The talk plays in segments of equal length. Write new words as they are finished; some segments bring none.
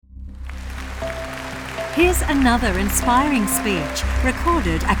Here's another inspiring speech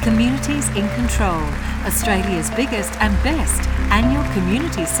recorded at Communities in Control, Australia's biggest and best annual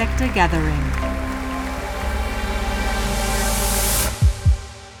community sector gathering.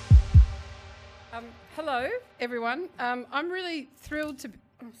 Hello, everyone. I'm really thrilled to...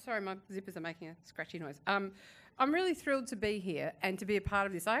 sorry, my zippers are making a scratchy noise. I'm really thrilled to be here and to be a part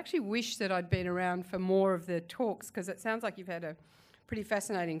of this. I actually wish that I'd been around for more of the talks because it sounds like you've had a pretty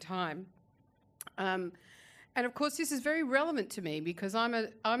fascinating time. And of course, this is very relevant to me because I'm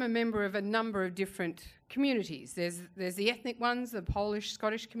a member of a number of different communities. There's the ethnic ones, the Polish,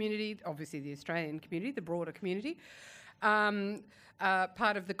 Scottish community, obviously the Australian community, the broader community,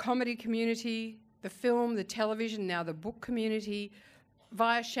 part of the comedy community, the film, the television, now the book community,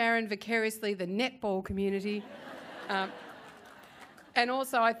 via Sharon, vicariously, the netball community, and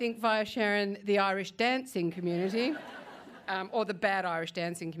also, I think, via Sharon, the Irish dancing community, or the bad Irish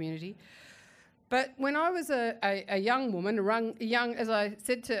dancing community. But when I was a young woman, as I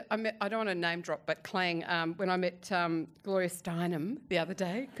said to, I don't want to name drop, but clang, when I met Gloria Steinem the other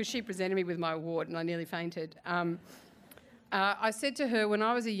day, because she presented me with my award and I nearly fainted, I said to her, when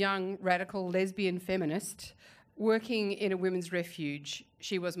I was a young radical lesbian feminist working in a women's refuge,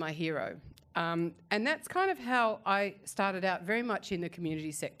 she was my hero. And that's kind of how I started out, very much in the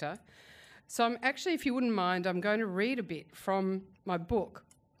community sector. So I'm actually, if you wouldn't mind, I'm going to read a bit from my book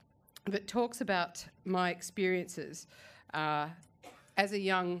that talks about my experiences as a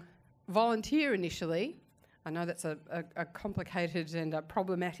young volunteer initially. I know that's a complicated and a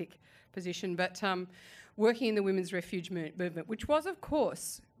problematic position, but working in the women's refuge movement, which was, of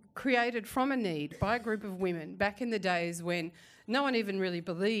course, created from a need by a group of women back in the days when no one even really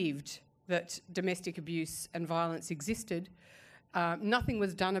believed that domestic abuse and violence existed. Nothing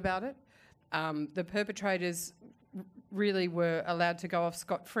was done about it. The perpetrators really were allowed to go off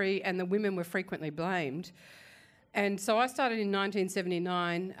scot-free and the women were frequently blamed. And so I started in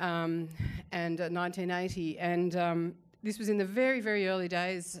 1979 and 1980, and this was in the very, very early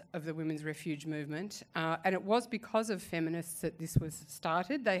days of the women's refuge movement, and it was because of feminists that this was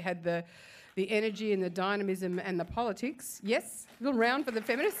started. They had the energy and the dynamism and the politics. Yes, a little round for the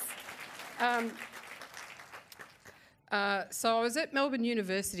feminists. So I was at Melbourne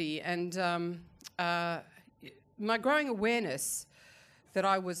University, and my growing awareness that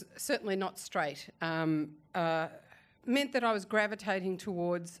I was certainly not straight meant that I was gravitating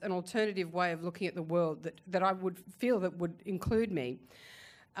towards an alternative way of looking at the world that I would feel that would include me.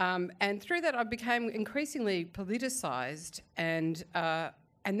 And through that I became increasingly politicised, and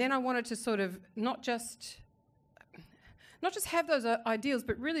then I wanted to sort of not just have those ideals,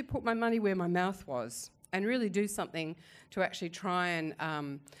 but really put my money where my mouth was and really do something to actually try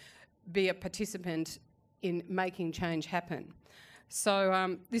and be a participant in making change happen.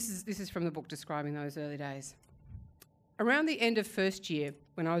 So this is from the book describing those early days. Around the end of first year,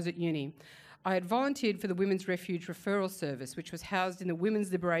 when I was at uni, I had volunteered for the Women's Refuge Referral Service, which was housed in the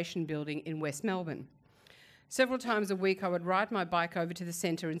Women's Liberation Building in West Melbourne. Several times a week I would ride my bike over to the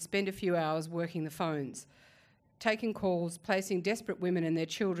centre and spend a few hours working the phones, taking calls, placing desperate women and their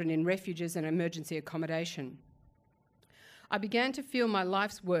children in refuges and emergency accommodation. I began to feel my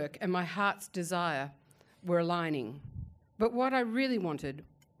life's work and my heart's desire were aligning. But what I really wanted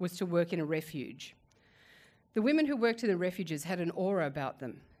was to work in a refuge. The women who worked in the refuges had an aura about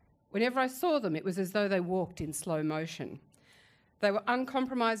them. Whenever I saw them, it was as though they walked in slow motion. They were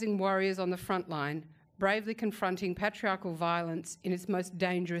uncompromising warriors on the front line, bravely confronting patriarchal violence in its most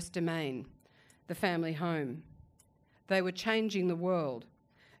dangerous domain, the family home. They were changing the world,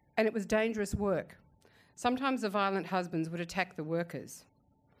 and it was dangerous work. Sometimes the violent husbands would attack the workers.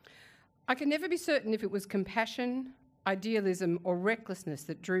 I can never be certain if it was compassion, idealism, or recklessness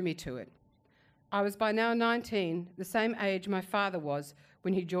that drew me to it. I was by now 19, the same age my father was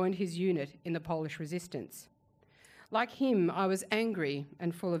when he joined his unit in the Polish resistance. Like him, I was angry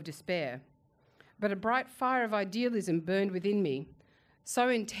and full of despair, but a bright fire of idealism burned within me, so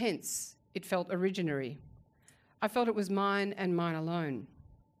intense it felt originary. I felt it was mine and mine alone.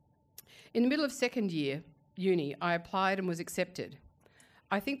 In the middle of second year, uni, I applied and was accepted.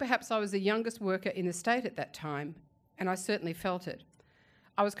 I think perhaps I was the youngest worker in the state at that time, and I certainly felt it.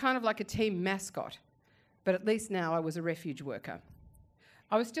 I was kind of like a team mascot, but at least now I was a refuge worker.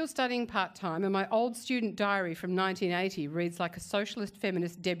 I was still studying part-time, and my old student diary from 1980 reads like a socialist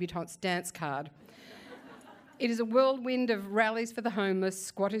feminist debutante's dance card. It is a whirlwind of rallies for the homeless,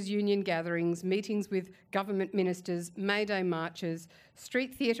 squatters' union gatherings, meetings with government ministers, May Day marches,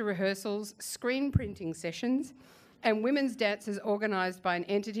 street theatre rehearsals, screen printing sessions, and women's dances organised by an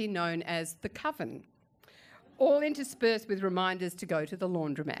entity known as the Coven, all interspersed with reminders to go to the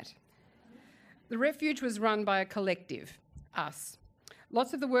laundromat. The refuge was run by a collective, us.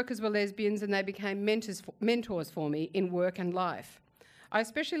 Lots of the workers were lesbians and they became mentors for me in work and life. I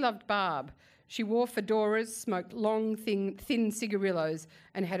especially loved Barb. She wore fedoras, smoked long, thin cigarillos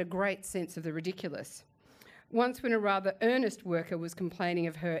and had a great sense of the ridiculous. Once when a rather earnest worker was complaining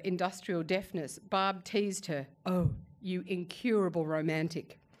of her industrial deafness, Barb teased her, "Oh, you incurable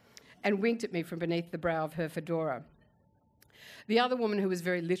romantic," and winked at me from beneath the brow of her fedora. The other woman, who was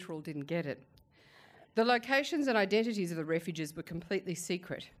very literal, didn't get it. The locations and identities of the refuges were completely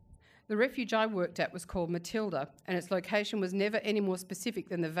secret. The refuge I worked at was called Matilda, and its location was never any more specific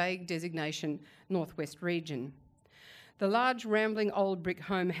than the vague designation Northwest Region. The large, rambling old brick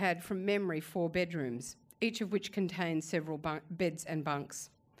home had, from memory, 4 bedrooms, each of which contained several beds and bunks.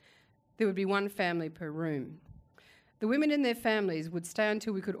 There would be 1 family per room. The women and their families would stay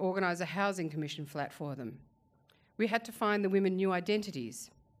until we could organise a housing commission flat for them. We had to find the women new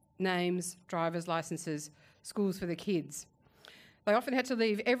identities, names, driver's licences, schools for the kids. They often had to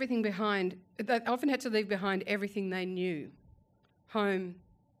leave behind everything they knew: home,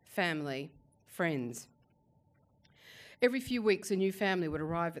 family, friends. Every few weeks a new family would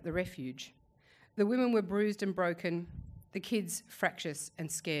arrive at the refuge. The women were bruised and broken, the kids fractious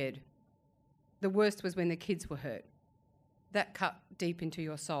and scared. The worst was when the kids were hurt. That cut deep into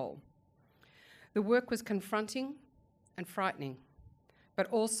your soul. The work was confronting and frightening, but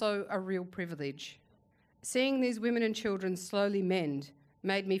also a real privilege. Seeing these women and children slowly mend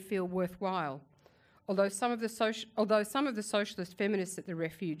made me feel worthwhile, although some of the socialist feminists at the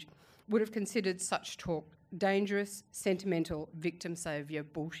refuge would have considered such talk dangerous, sentimental, victim saviour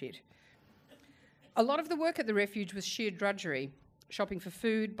bullshit. A lot of the work at the refuge was sheer drudgery: shopping for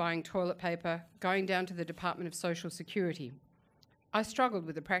food, buying toilet paper, going down to the Department of Social Security. I struggled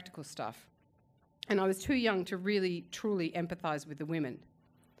with the practical stuff, and I was too young to really, truly empathise with the women.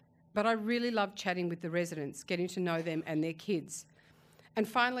 But I really loved chatting with the residents, getting to know them and their kids. And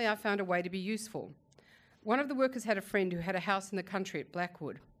finally, I found a way to be useful. One of the workers had a friend who had a house in the country at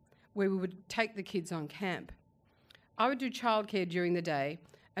Blackwood, where we would take the kids on camp. I would do childcare during the day,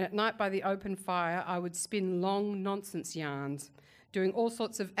 and at night by the open fire, I would spin long nonsense yarns, doing all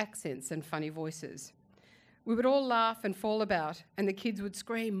sorts of accents and funny voices. We would all laugh and fall about, and the kids would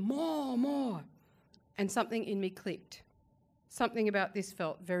scream, "More, more!" And something in me clicked. Something about this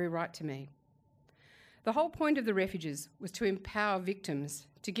felt very right to me. The whole point of the refuges was to empower victims,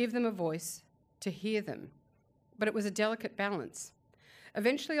 to give them a voice, to hear them. But it was a delicate balance.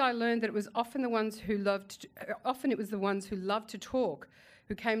 Eventually I learned that it was often the ones who loved to talk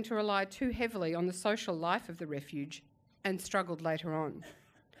who came to rely too heavily on the social life of the refuge and struggled later on.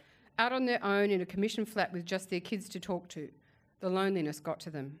 Out on their own in a commission flat with just their kids to talk to, the loneliness got to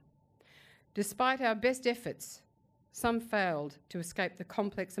them. Despite our best efforts, some failed to escape the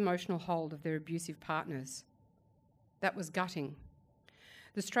complex emotional hold of their abusive partners. That was gutting.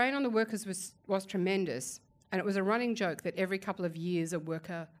 The strain on the workers was tremendous, and it was a running joke that every couple of years a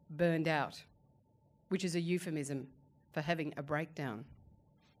worker burned out, which is a euphemism for having a breakdown.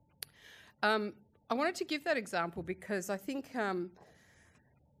 I wanted to give that example because I think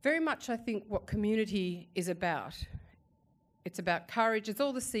very much what community is about. It's about courage. It's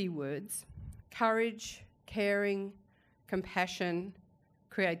all the C words: courage, caring, compassion,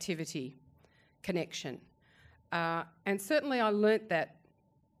 creativity, connection. And certainly I learnt that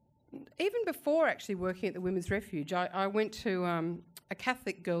even before actually working at the Women's Refuge. I went to a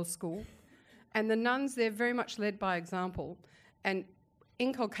Catholic girls' school, and the nuns there very much led by example, and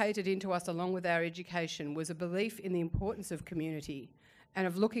inculcated into us along with our education was a belief in the importance of community and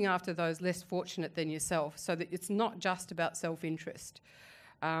of looking after those less fortunate than yourself, so that it's not just about self-interest.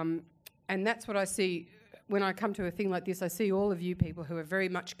 And that's what I see when I come to a thing like this. I see all of you people who are very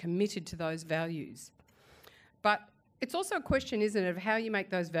much committed to those values. But it's also a question, isn't it, of how you make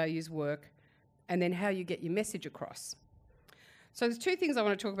those values work and then how you get your message across. So there's 2 things I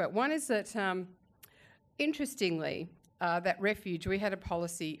want to talk about. One is that, interestingly, that refuge, we had a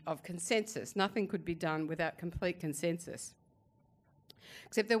policy of consensus. Nothing could be done without complete consensus.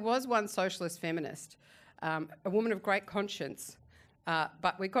 Except there was one socialist feminist, a woman of great conscience,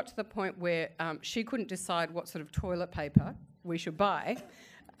 but we got to the point where she couldn't decide what sort of toilet paper we should buy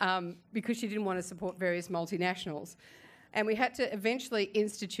because she didn't want to support various multinationals. And we had to eventually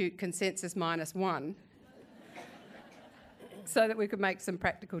institute consensus -1 so that we could make some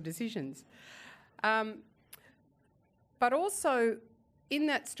practical decisions. But also, in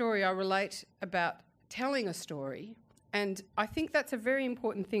that story, I relate about telling a story, and I think that's a very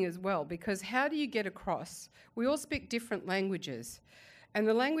important thing as well, because how do you get across? We all speak different languages, and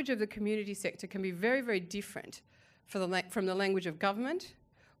the language of the community sector can be very, very different from the language of government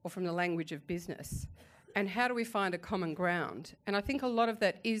or from the language of business? And how do we find a common ground? And I think a lot of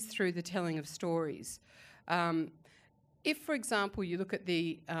that is through the telling of stories. If, for example, you look at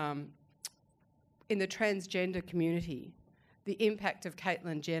in the transgender community, the impact of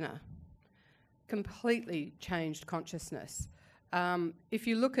Caitlyn Jenner completely changed consciousness. If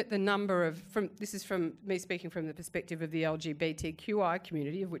you look at the number of, this is from me speaking from the perspective of the LGBTQI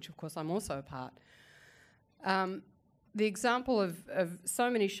community, of which of course I'm also a part, the example of so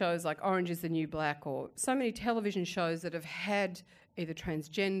many shows like Orange is the New Black, or so many television shows that have had either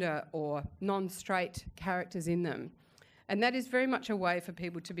transgender or non-straight characters in them. And that is very much a way for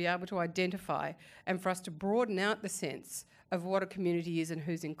people to be able to identify and for us to broaden out the sense of what a community is and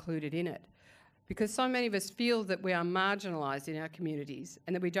who's included in it. Because so many of us feel that we are marginalised in our communities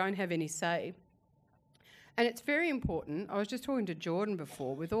and that we don't have any say. And it's very important. I was just talking to Jordan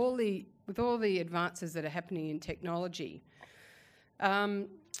before, with all the advances that are happening in technology. It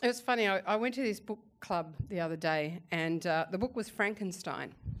was funny, I went to this book club the other day, and the book was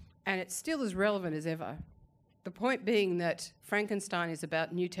Frankenstein, and it's still as relevant as ever. The point being that Frankenstein is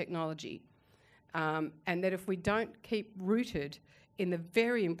about new technology, and that if we don't keep rooted in the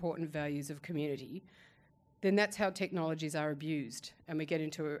very important values of community, then that's how technologies are abused, and we get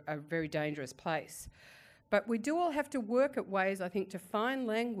into a very dangerous place. But we do all have to work at ways, I think, to find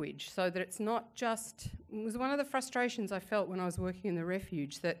language so that it's not just... It was one of the frustrations I felt when I was working in the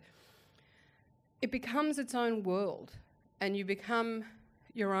refuge, that it becomes its own world, and you become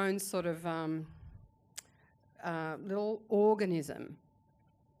your own sort of little organism.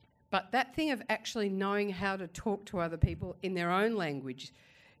 But that thing of actually knowing how to talk to other people in their own language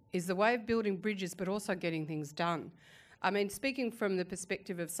is the way of building bridges, but also getting things done. I mean, speaking from the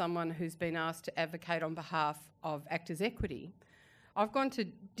perspective of someone who's been asked to advocate on behalf of Actors Equity, I've gone to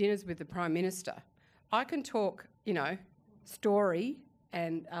dinners with the Prime Minister. I can talk, story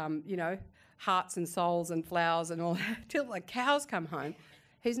and, hearts and souls and flowers and all that till the cows come home.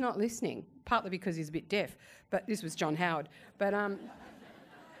 He's not listening, partly because he's a bit deaf, but this was John Howard.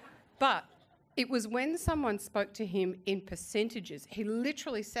 But it was when someone spoke to him in percentages, he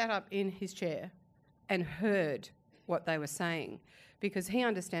literally sat up in his chair and heard what they were saying, because he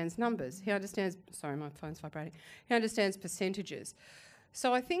understands numbers. He understands... Sorry, my phone's vibrating. He understands percentages.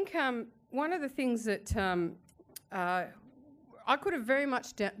 So I think one of the things that I could have very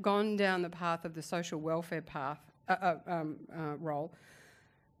much gone down the path of the social welfare role,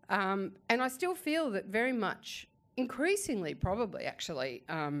 and I still feel that very much, increasingly probably actually,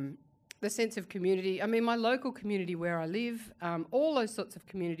 the sense of community. I mean, my local community where I live, all those sorts of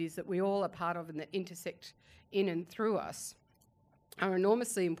communities that we all are part of and that intersect in and through us are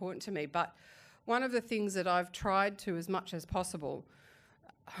enormously important to me. But one of the things that I've tried to, as much as possible,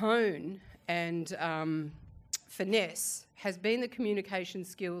 hone and finesse has been the communication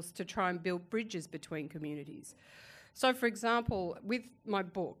skills to try and build bridges between communities. So, for example, with my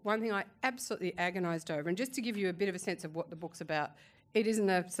book, one thing I absolutely agonised over, and just to give you a bit of a sense of what the book's about, it isn't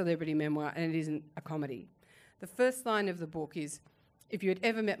a celebrity memoir and it isn't a comedy. The first line of the book is, if you had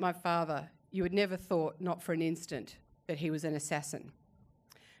ever met my father, you had never thought, not for an instant, that he was an assassin.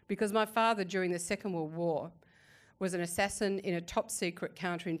 Because my father, during the Second World War, was an assassin in a top-secret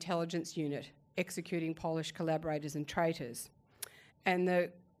counterintelligence unit executing Polish collaborators and traitors. And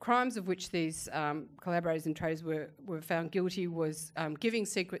the crimes of which these collaborators and traitors were found guilty was giving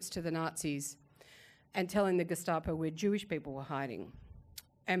secrets to the Nazis and telling the Gestapo where Jewish people were hiding.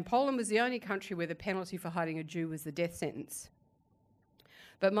 And Poland was the only country where the penalty for hiding a Jew was the death sentence.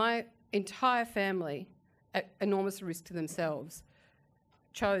 But my entire family, at enormous risk to themselves,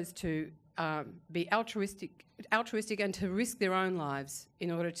 chose to be altruistic and to risk their own lives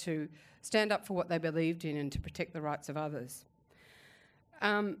in order to stand up for what they believed in and to protect the rights of others.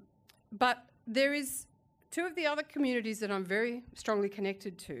 But there is two of the other communities that I'm very strongly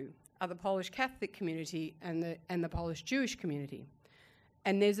connected to are the Polish Catholic community and the Polish Jewish community.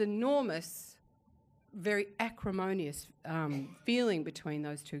 And there's enormous, very acrimonious feeling between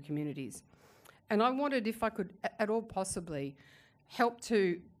those two communities. And I wondered if I could at all possibly help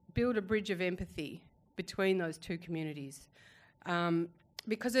to build a bridge of empathy between those two communities.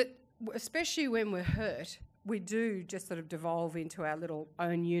 Because especially when we're hurt, we do just sort of devolve into our little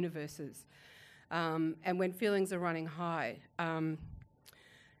own universes. And when feelings are running high.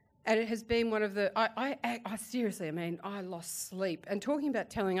 And it has been one of the... I seriously, I mean, I lost sleep. And talking about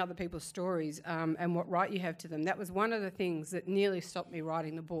telling other people's stories and what right you have to them, that was one of the things that nearly stopped me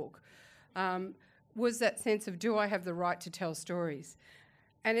writing the book, was that sense of, do I have the right to tell stories?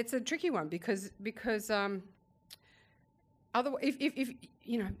 And it's a tricky one because otherwise, if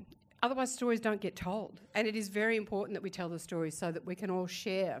otherwise stories don't get told. And it is very important that we tell the stories so that we can all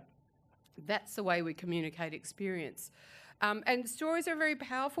share. That's the way we communicate experience. And stories are a very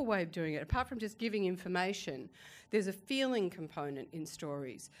powerful way of doing it. Apart from just giving information, there's a feeling component in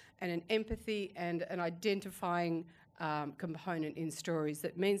stories and an empathy and an identifying component in stories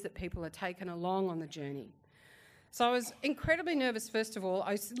that means that people are taken along on the journey. So I was incredibly nervous, first of all.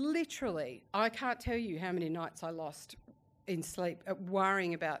 I can't tell you how many nights I lost in sleep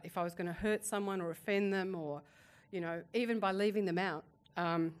worrying about if I was going to hurt someone or offend them or, even by leaving them out.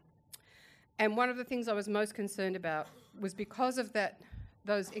 And one of the things I was most concerned about was because of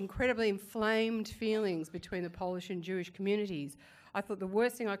those incredibly inflamed feelings between the Polish and Jewish communities, I thought the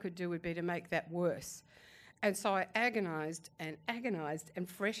worst thing I could do would be to make that worse. And so I agonised and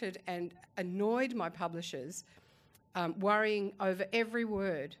fretted and annoyed my publishers, worrying over every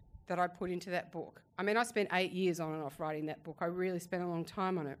word that I put into that book. I mean, I spent 8 years on and off writing that book. I really spent a long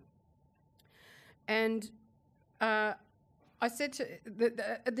time on it. And I said to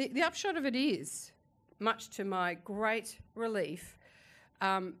the upshot of it is, much to my great relief,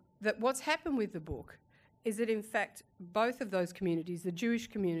 that what's happened with the book is that, in fact, both of those communities, the Jewish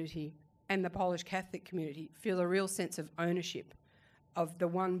community and the Polish Catholic community, feel a real sense of ownership of the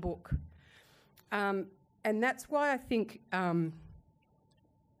one book. And that's why I think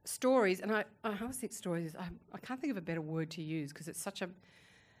stories, and I always think stories, I can't think of a better word to use because it's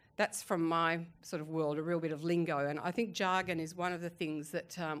that's from my sort of world, a real bit of lingo. And I think jargon is one of the things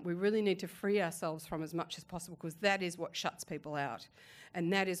that we really need to free ourselves from as much as possible, because that is what shuts people out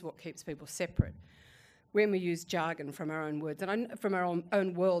and that is what keeps people separate when we use jargon from our own words and from our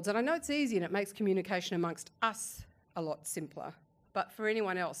own worlds. And I know it's easy and it makes communication amongst us a lot simpler, but for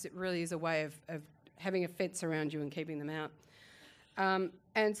anyone else it really is a way of having a fence around you and keeping them out.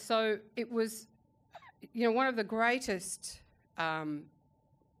 And so it was, one of the greatest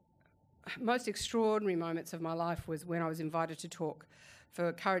most extraordinary moments of my life was when I was invited to talk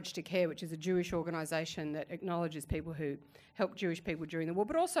for Courage to Care, which is a Jewish organisation that acknowledges people who help Jewish people during the war,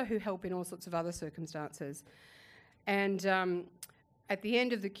 but also who help in all sorts of other circumstances. And at the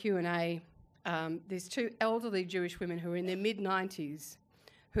end of the Q&A, there's two elderly Jewish women who were in their mid-90s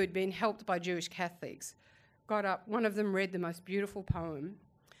who had been helped by Jewish Catholics, got up, one of them read the most beautiful poem,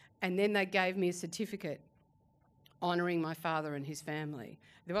 and then they gave me a certificate honouring my father and his family.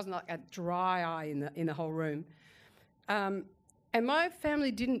 There wasn't like a dry eye in the whole room. And my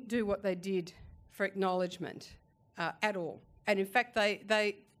family didn't do what they did for acknowledgement at all. And in fact,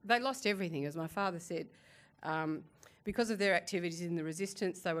 they lost everything, as my father said. Because of their activities in the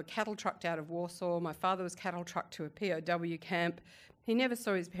resistance, they were cattle trucked out of Warsaw. My father was cattle trucked to a POW camp. He never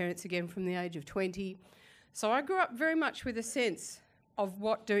saw his parents again from the age of 20. So I grew up very much with a sense of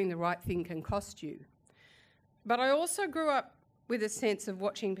what doing the right thing can cost you. But I also grew up with a sense of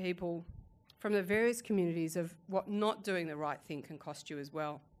watching people from the various communities of what not doing the right thing can cost you as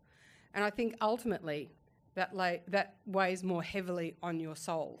well. And I think ultimately that weighs more heavily on your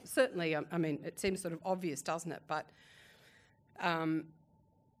soul. Certainly, I mean, it seems sort of obvious, doesn't it? But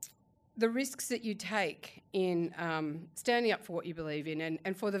the risks that you take in standing up for what you believe in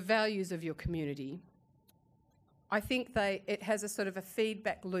and for the values of your community, I think it has a sort of a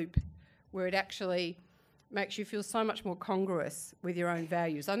feedback loop where it actually makes you feel so much more congruous with your own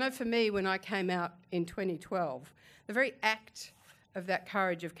values. I know for me, when I came out in 2012, the very act of that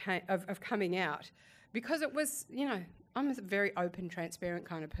courage of coming out, because it was, I'm a very open, transparent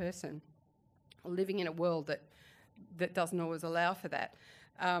kind of person, living in a world that doesn't always allow for that.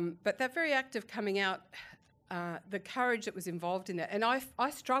 But that very act of coming out, the courage that was involved in that, and I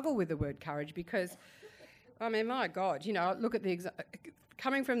struggle with the word courage because, I mean, my God, look at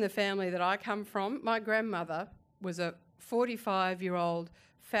coming from the family that I come from, my grandmother was a 45-year-old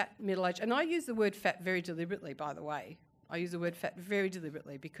fat, middle-aged, and I use the word fat very deliberately, by the way. I use the word fat very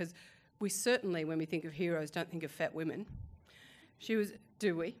deliberately because we certainly, when we think of heroes, don't think of fat women. She was,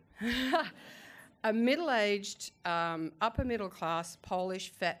 do we? A middle-aged, upper-middle-class Polish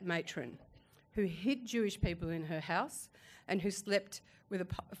fat matron who hid Jewish people in her house and who slept with a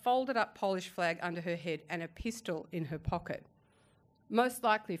folded-up Polish flag under her head and a pistol in her pocket, most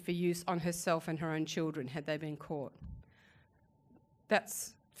likely for use on herself and her own children had they been caught.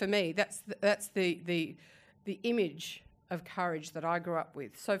 That's, for me, that's the image of courage that I grew up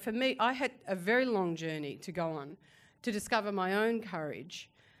with. So for me, I had a very long journey to go on to discover my own courage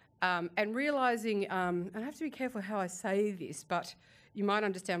and realising, and I have to be careful how I say this, but you might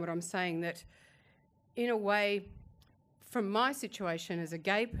understand what I'm saying, that in a way, from my situation as a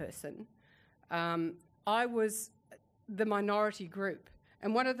gay person, I was the minority group.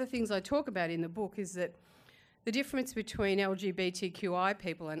 And one of the things I talk about in the book is that The difference between LGBTQI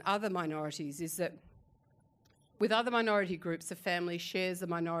people and other minorities is that with other minority groups, a family shares a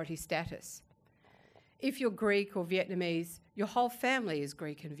minority status. If you're Greek or Vietnamese, your whole family is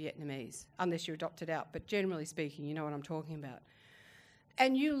Greek and Vietnamese, unless you're adopted out. But generally speaking, you know what I'm talking about.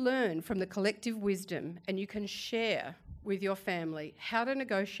 And you learn from the collective wisdom, and you can share with your family how to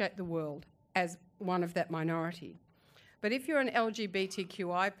negotiate the world as one of that minority. But if you're an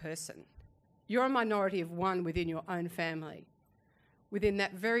LGBTQI person, you're a minority of one within your own family. Within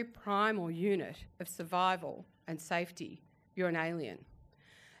that very primal unit of survival and safety, you're an alien.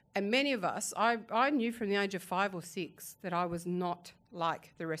 And many of us, I knew from the age of 5 or 6 that I was not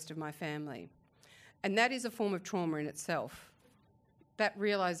like the rest of my family. And that is a form of trauma in itself. That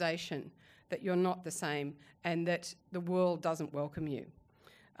realisation that you're not the same and that the world doesn't welcome you.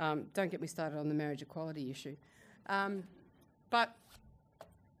 Don't get me started on the marriage equality issue. But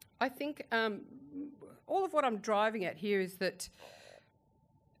I think all of what I'm driving at here is that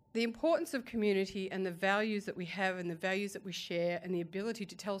the importance of community and the values that we have and the values that we share and the ability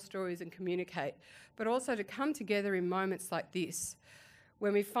to tell stories and communicate, but also to come together in moments like this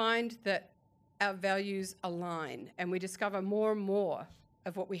when we find that our values align and we discover more and more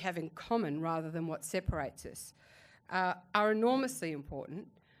of what we have in common rather than what separates us, are enormously important.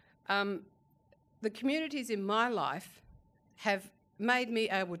 The communities in my life have made me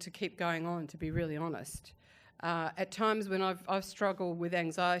able to keep going on, to be really honest. At times when I've struggled with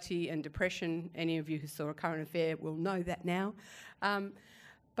anxiety and depression, any of you who saw A Current Affair will know that now,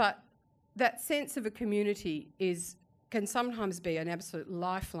 but that sense of a community can sometimes be an absolute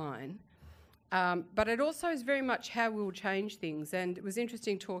lifeline, but it also is very much how we will change things. And it was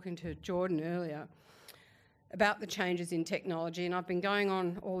interesting talking to Jordan earlier about the changes in technology, and I've been going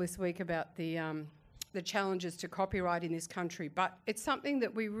on all this week about the challenges to copyright in this country, but it's something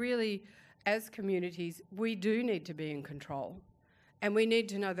that we really, as communities, we do need to be in control, and we need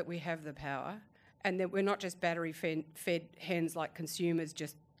to know that we have the power and that we're not just battery-fed hens like consumers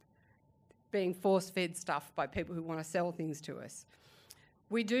just being force-fed stuff by people who want to sell things to us.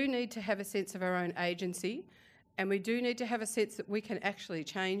 We do need to have a sense of our own agency, and we do need to have a sense that we can actually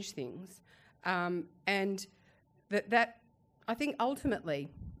change things, and that I think ultimately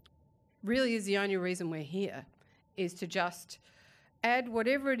really is the only reason we're here, is to just add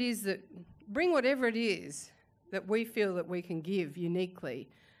whatever it is bring whatever it is that we feel that we can give uniquely,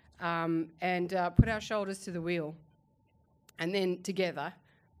 and put our shoulders to the wheel. And then together,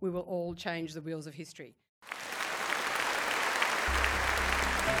 we will all change the wheels of history.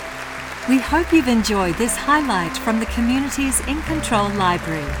 We hope you've enjoyed this highlight from the Communities in Control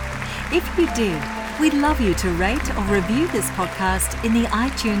Library. If you did, we'd love you to rate or review this podcast in the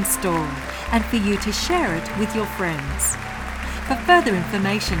iTunes Store and for you to share it with your friends. For further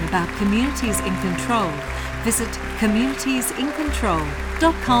information about Communities in Control, visit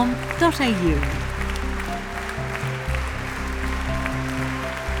communitiesincontrol.com.au.